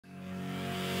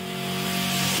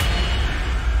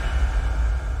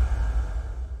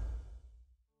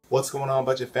What's going on,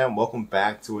 budget fam? Welcome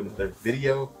back to another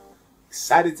video.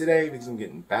 Excited today because I'm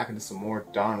getting back into some more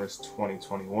Donruss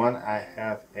 2021. I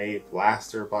have a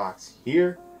blaster box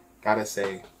here. Gotta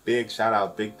say big shout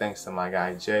out, big thanks to my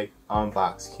guy Jay,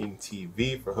 Unbox King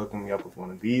TV, for hooking me up with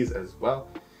one of these as well.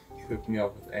 He hooked me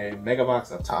up with a mega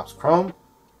box of Topps Chrome,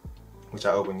 which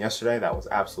I opened yesterday. That was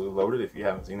absolutely loaded. If you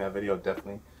haven't seen that video,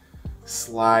 definitely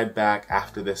slide back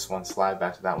after this one, slide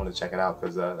back to that one to check it out,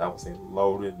 because that was a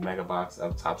loaded mega box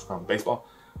of Topps Chrome baseball.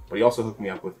 But he also hooked me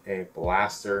up with a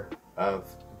blaster of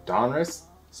Donruss,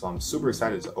 so I'm super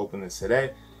excited to open this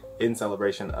today in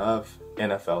celebration of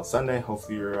NFL Sunday.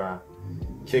 Hopefully you're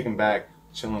kicking back,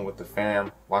 chilling with the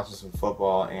fam, watching some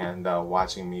football, and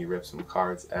watching me rip some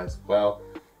cards as well.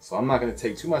 So I'm not going to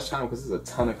take too much time because there's a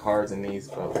ton of cards in these,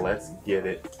 but let's get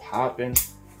it popping.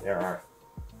 There are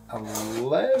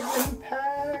 11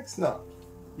 packs? No.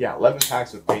 Yeah, 11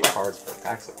 packs with 8 cards per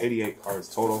pack, so 88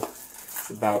 cards total. It's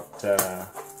about the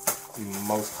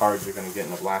most cards you're going to get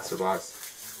in a blaster box.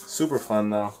 Super fun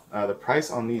though. The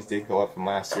price on these did go up from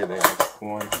last year. They were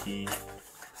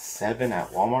 27 at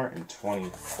Walmart and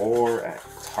 24 at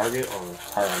Target or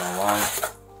Target Online.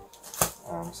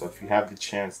 So if you have the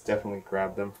chance, definitely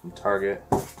grab them from Target.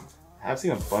 I have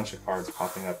seen a bunch of cards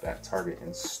popping up at Target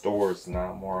in stores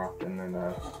now more often than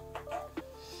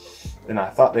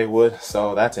I thought they would,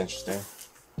 so that's interesting.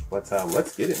 But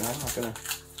let's get it, man. I'm not gonna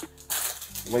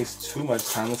waste too much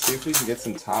time. Let's see if we can get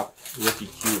some top rookie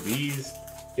QBs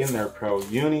in their pro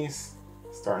unis.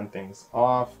 Starting things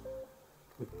off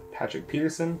with Patrick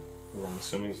Peterson, who I'm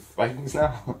assuming is Vikings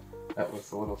now. That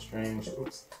looks a little strange.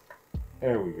 Oops.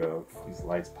 There we go. These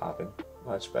lights popping.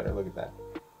 Much better. Look at that.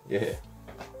 Yeah.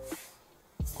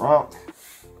 Gronk,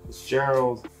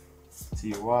 Fitzgerald,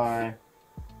 T.Y.,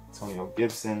 Antonio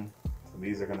Gibson. So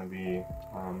these are going to be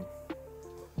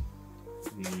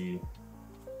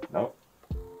nope.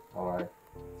 Alright.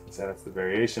 I said that's the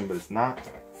variation, but it's not.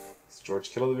 It's George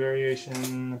Kittle the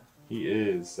variation. He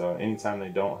is. So anytime they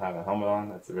don't have a helmet on,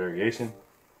 that's a variation.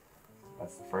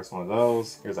 That's the first one of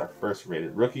those. Here's our first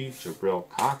rated rookie, Jabril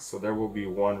Cox. So there will be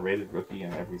one rated rookie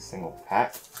in every single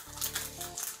pack.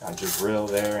 Got Jabril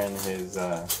there in his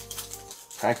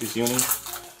practice uni.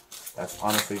 That's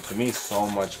honestly, to me, so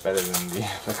much better than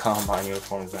the combine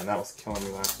uniforms, man. That was killing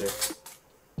me last year.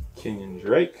 Kenyon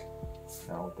Drake,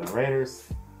 now with the Raiders.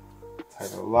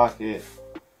 Tyler Lockett.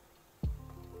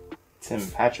 Tim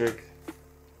Patrick.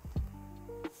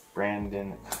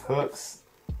 Brandon Cooks.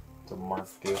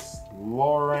 DeMarcus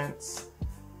Lawrence.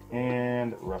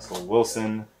 And Russell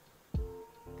Wilson.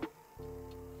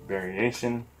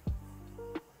 Variation.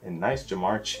 And nice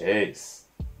Jamar Chase.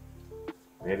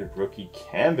 Rated rookie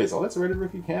canvas. Oh, that's a rated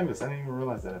rookie canvas. I didn't even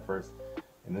realize that at first.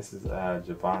 And this is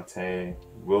Javonte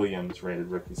Williams rated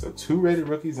rookie. So 2 rated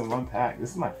rookies in 1 pack. This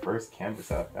is my first canvas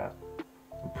that I've got.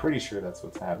 I'm pretty sure that's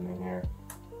what's happening here.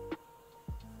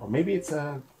 Or maybe it's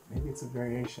a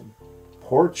variation.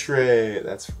 Portrait.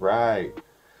 That's right.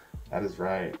 That is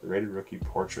right. The rated rookie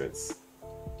portraits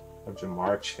of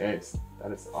Jamar Chase.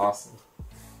 That is awesome.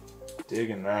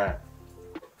 Digging that.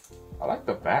 I like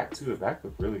the back too. The back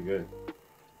looks really good.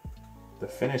 The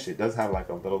finish, it does have like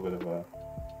a little bit of a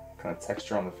kind of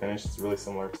texture on the finish. It's really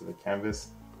similar to the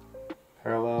canvas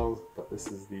parallels, but this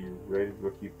is the rated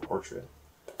rookie portrait.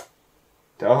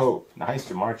 Dope. Nice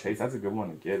Jamar Chase. That's a good one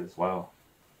to get as well.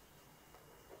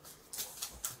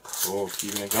 Cool.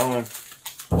 Keeping it going.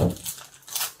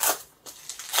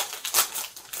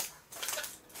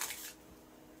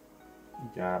 We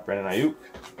got Brandon Ayuk.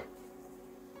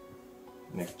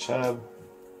 Nick Chubb,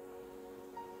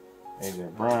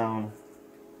 AJ Brown,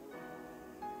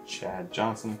 Chad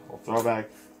Johnson, full throwback,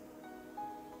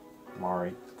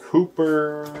 Mari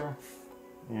Cooper,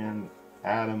 and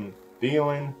Adam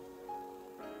Thielen.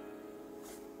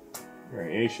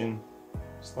 Variation,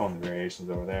 just throwing the variations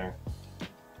over there.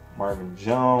 Marvin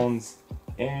Jones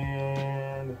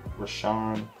and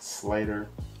Rashawn Slater,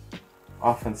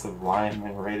 offensive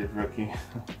lineman rated rookie.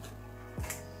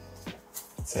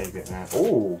 Take it, man.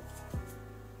 Ooh.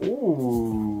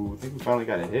 Ooh. I think we finally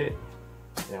got a hit.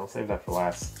 Yeah, we'll save that for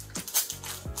last.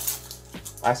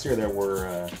 Last year there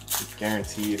were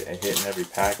guaranteed a hit in every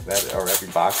pack, or every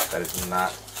box. That is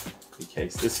not the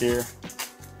case this year.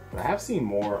 But I have seen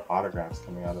more autographs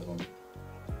coming out of them.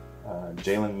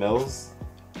 Jalen Mills,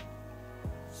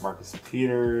 Marcus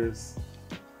Peters,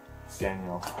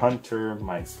 Daniel Hunter,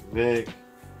 Mike Vick,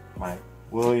 Mike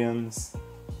Williams,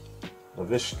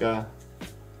 Lavishka,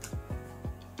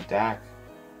 Dak,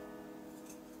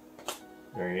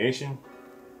 variation,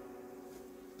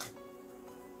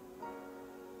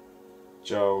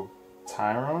 Joe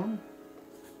Tyron,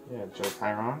 Yeah, Joe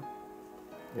Tyron.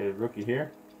 A rookie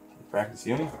here. practice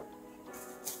uni.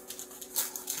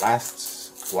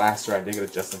 Last blaster I did get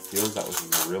a Justin Fields. That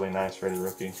was really nice, ready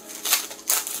rookie.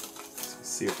 Let's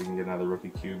see if we can get another rookie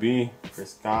QB.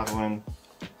 Chris Godwin,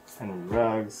 Henry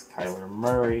Ruggs, Kyler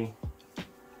Murray,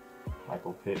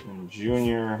 Michael Pittman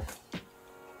Jr.,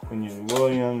 Quinion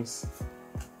Williams,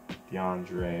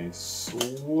 DeAndre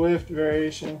Swift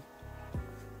variation,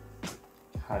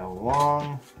 Kyle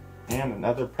Long, and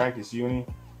another practice uni,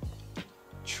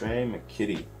 Trey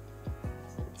McKitty.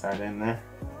 Tight end there.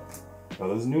 So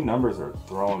those new numbers are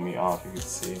throwing me off. You can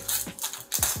see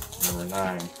number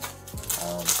 9.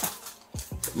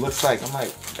 It looks like I'm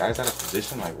like, guys out of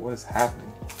position. Like, what is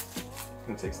happening? It's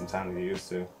gonna take some time to get used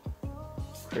to.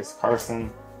 Chris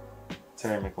Carson,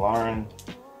 Terry McLaurin,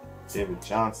 David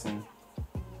Johnson,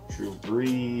 Drew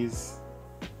Brees,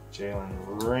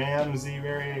 Jalen Ramsey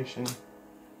variation,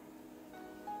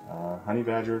 Honey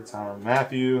Badger, Tyrann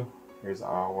Mathieu. Here's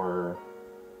our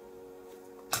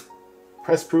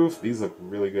press proof. These look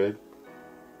really good.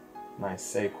 Nice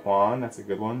Saquon, that's a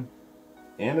good one.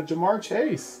 And a Jamar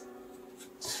Chase.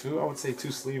 I would say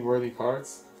two sleeve worthy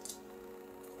cards.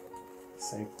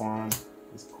 Saquon.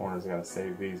 These corners gotta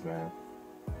save these, man.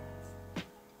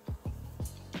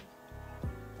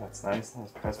 That's nice.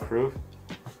 Nice press proof.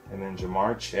 And then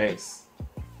Jamar Chase.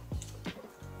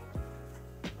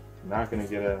 Not gonna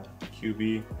get a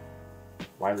QB.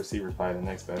 Wide receiver is probably the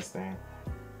next best thing.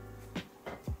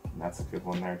 And that's a good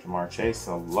one there, Jamar Chase.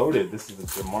 So loaded. This is the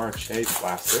Jamar Chase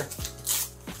blaster.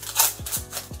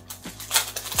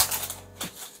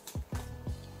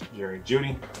 Jerry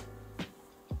Jeudy.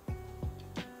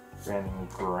 Brandon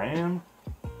Graham.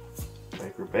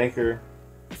 Baker.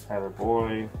 Tyler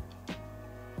Boyd.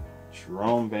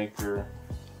 Jerome Baker.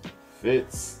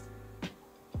 Fitz.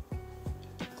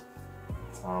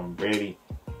 Tom Brady.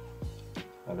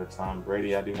 Another Tom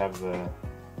Brady. I do have the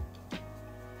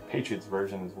Patriots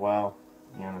version as well.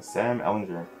 And a Sam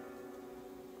Ellinger.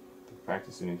 The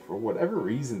practice uni. For whatever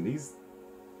reason, these,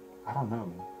 I don't know,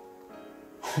 man.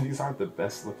 These aren't the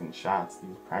best looking shots.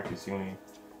 These practice uni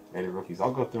rated rookies.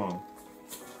 I'll go through them.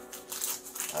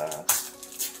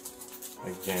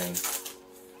 Again,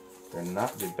 they're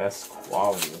not the best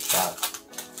quality of shots.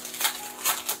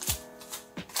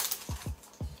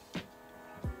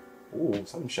 Ooh,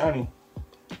 something shiny.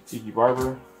 Tiki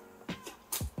Barber,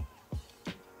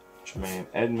 Tremaine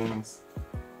Edmonds,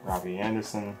 Robbie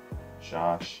Anderson,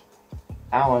 Josh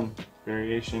Allen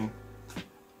variation,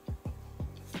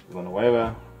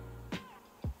 Villanueva,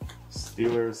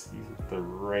 Steelers, he's with the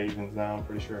Ravens now, I'm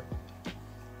pretty sure.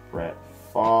 Brett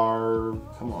Favre,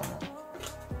 come on now.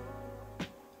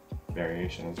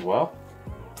 Variation as well.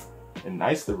 And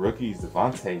nice, the rookies,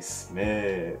 Devontae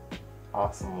Smith.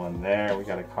 Awesome one there. We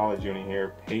got a college uni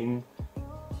here, Peyton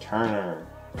Turner.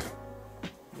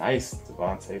 Nice,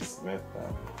 Devontae Smith.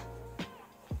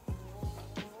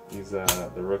 These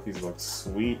the rookies look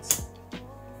sweet.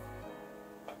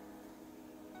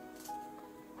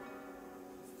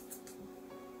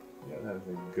 Yeah, that is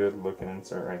a good looking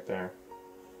insert right there.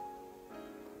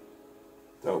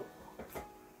 Dope.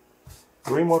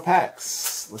 3 more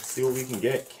packs. Let's see what we can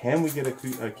get. Can we get a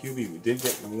QB? We did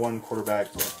get one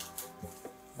quarterback, but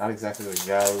not exactly the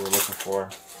guy we were looking for.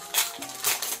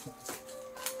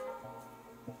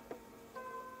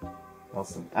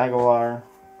 Nelson Aguilar.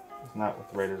 He's not with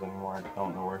the Raiders anymore. I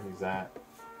don't know where he's at.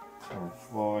 Cameron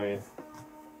Floyd.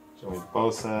 Joey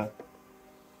Bosa.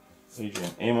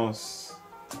 Adrian Amos.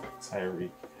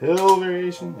 Tyreek Hill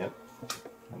variation. Yep.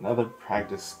 Another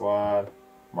practice squad.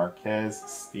 Marquez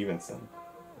Stevenson.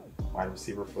 Wide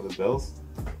receiver for the Bills.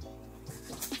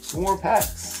 2 more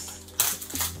packs.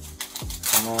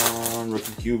 Come on,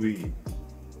 rookie QB.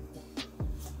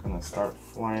 Gonna start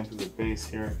flying through the base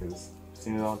here because I've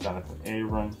seen it all. Jonathan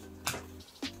Abram.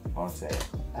 Devontae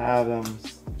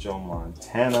Adams. Joe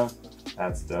Montana.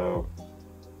 That's dope.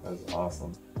 That's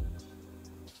awesome.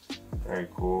 Very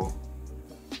cool.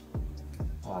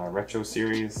 Retro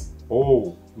series.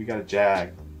 Oh, we got a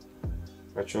Jag.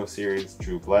 Retro series,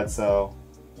 Drew Bledsoe.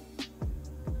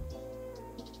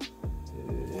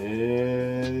 It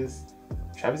is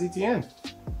Travis Etienne.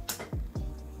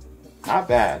 Not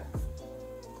bad.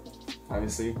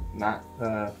 Obviously, not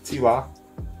T-Law,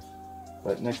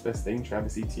 but next best thing,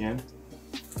 Travis Etienne.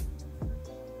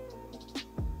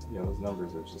 Yeah, those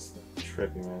numbers are just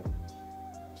trippy, man.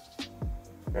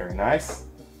 Very nice.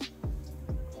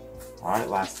 Alright,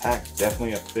 last pack.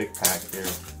 Definitely a thick pack here.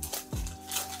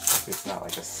 It's not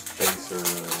like a spacer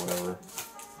or whatever.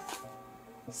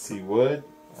 C Wood,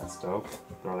 that's dope.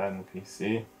 Throw that in the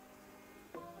PC.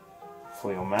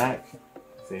 Khalil Mack,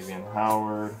 Xavier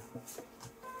Howard,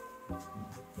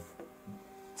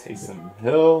 Taysom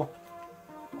Hill,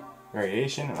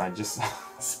 variation, and I just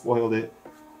spoiled it.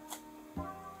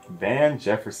 Van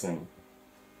Jefferson.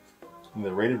 And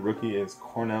the rated rookie is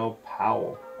Cornell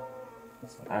Powell.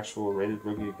 It's an actual rated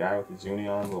rookie guy with the Juni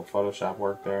on, a little Photoshop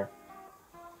work there.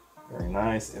 Very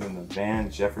nice. And then the Van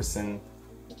Jefferson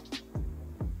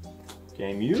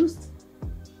game used.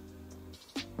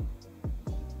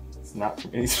 It's not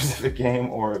from any specific game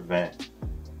or event.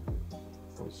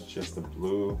 So it's just a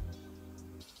blue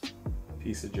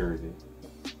piece of jersey.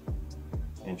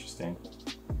 Interesting.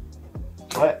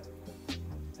 But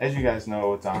as you guys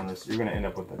know with Donruss, you're going to end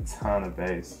up with a ton of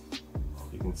base.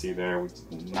 You can see there, we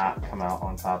did not come out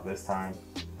on top this time.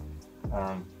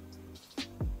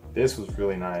 This was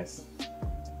really nice.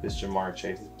 This Jamar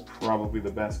Chase is probably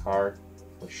the best card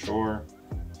for sure.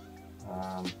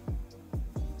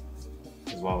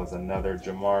 As well as another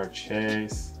Jamar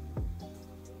Chase.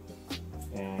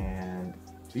 And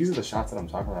these are the shots that I'm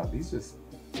talking about. These just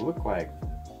look like,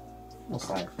 almost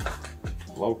like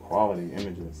low quality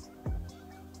images.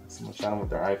 Someone shot them with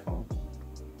their iPhone.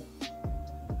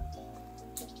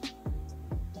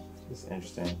 It's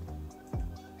interesting.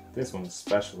 This one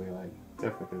especially, like,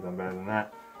 definitely could have done better than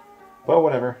that. But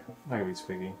whatever, I'm not gonna be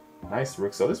tweaky. Nice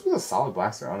rook. So this was a solid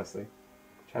blaster, honestly.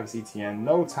 Travis Etienne,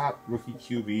 no top rookie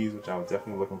QBs, which I was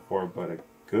definitely looking for, but a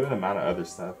good amount of other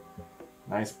stuff.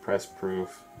 Nice press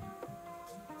proof.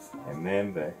 And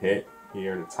then the hit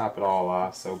here to top it all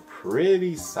off. So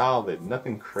pretty solid.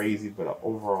 Nothing crazy, but an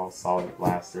overall solid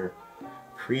blaster.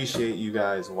 Appreciate you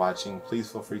guys watching. Please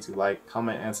feel free to like,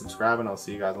 comment, and subscribe, and I'll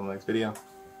see you guys on the next video.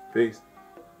 Peace.